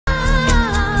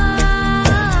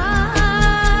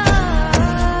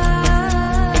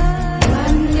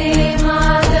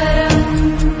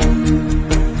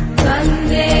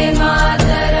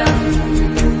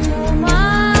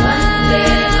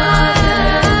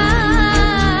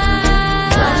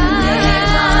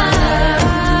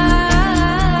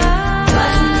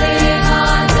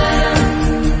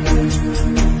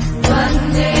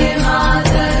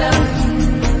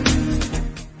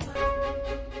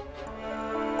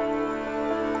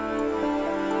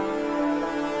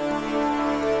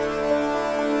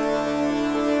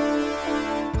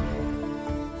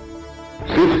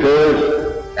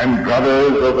and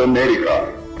brothers of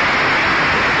America.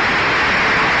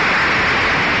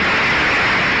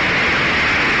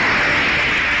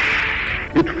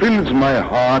 It fills my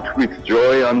heart with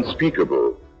joy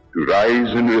unspeakable to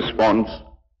rise in response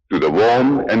to the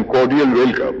warm and cordial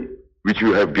welcome which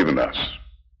you have given us.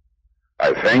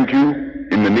 I thank you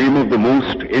in the name of the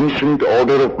most ancient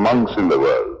order of monks in the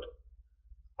world.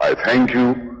 I thank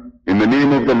you in the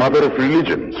name of the mother of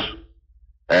religions.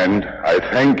 And I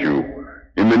thank you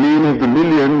in the name of the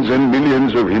millions and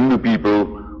millions of Hindu people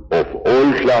of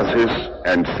all classes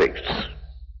and sects.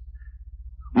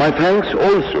 My thanks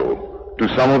also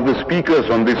to some of the speakers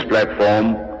on this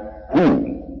platform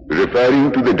who,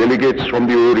 referring to the delegates from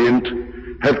the Orient,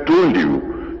 have told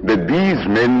you that these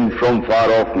men from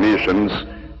far-off nations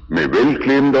may well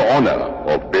claim the honor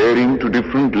of bearing to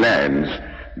different lands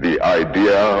the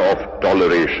idea of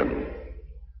toleration.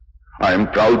 I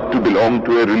am proud to belong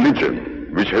to a religion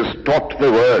which has taught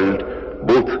the world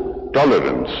both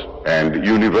tolerance and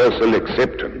universal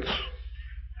acceptance.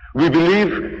 We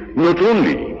believe not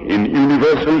only in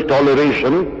universal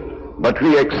toleration, but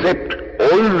we accept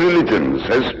all religions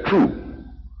as true.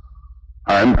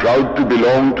 I am proud to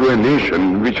belong to a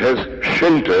nation which has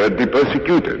sheltered the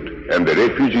persecuted and the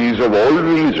refugees of all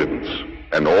religions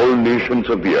and all nations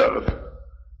of the earth.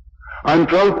 I am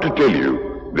proud to tell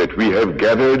you that we have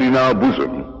gathered in our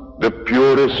bosom the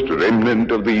purest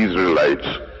remnant of the Israelites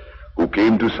who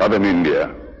came to southern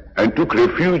India and took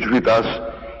refuge with us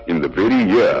in the very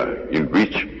year in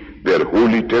which their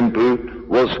holy temple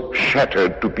was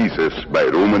shattered to pieces by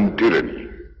Roman tyranny.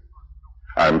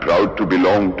 I am proud to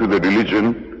belong to the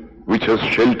religion which has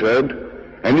sheltered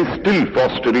and is still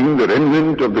fostering the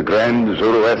remnant of the grand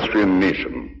Zoroastrian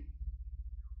nation.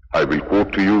 I will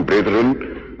quote to you,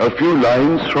 brethren, a few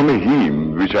lines from a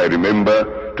hymn which I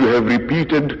remember to have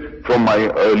repeated from my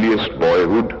earliest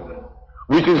boyhood,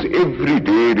 which is every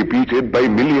day repeated by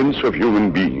millions of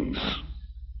human beings.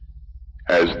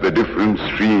 As the different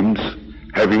streams,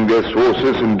 having their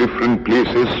sources in different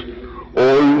places,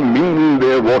 all mingle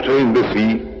their water in the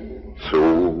sea, so,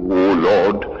 O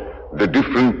Lord, the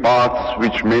different paths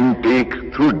which men take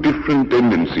through different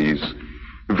tendencies,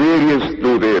 various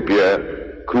though they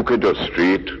appear, crooked or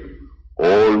straight,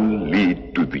 all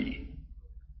lead to Thee.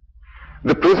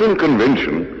 The present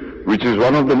convention, which is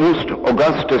one of the most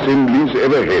august assemblies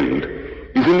ever held,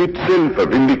 is in itself a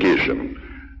vindication,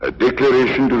 a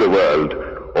declaration to the world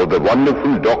of the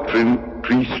wonderful doctrine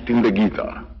preached in the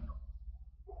Gita.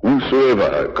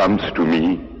 Whosoever comes to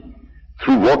me,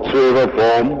 through whatsoever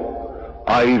form,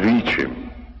 I reach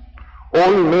him.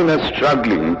 All men are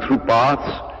struggling through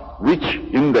paths which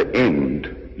in the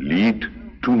end lead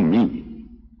to me.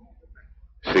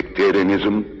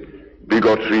 Sectarianism,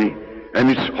 bigotry, and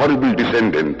its horrible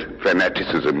descendant,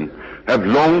 fanaticism, have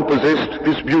long possessed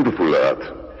this beautiful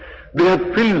earth. They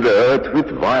have filled the earth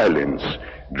with violence,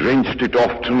 drenched it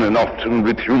often and often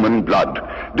with human blood,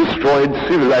 destroyed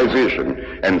civilization,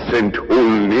 and sent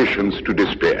whole nations to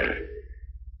despair.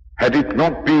 Had it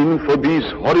not been for these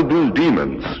horrible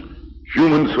demons,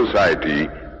 human society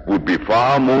would be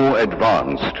far more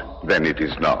advanced than it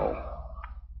is now.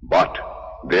 But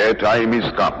their time is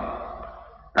come,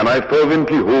 and I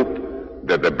fervently hope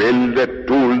that the bell that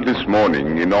tolled this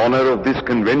morning in honor of this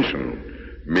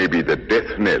convention may be the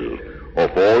death knell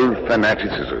of all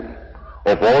fanaticism,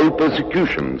 of all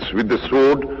persecutions with the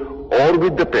sword or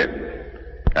with the pen,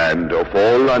 and of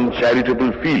all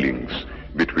uncharitable feelings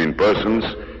between persons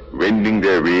wending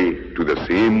their way to the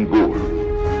same goal.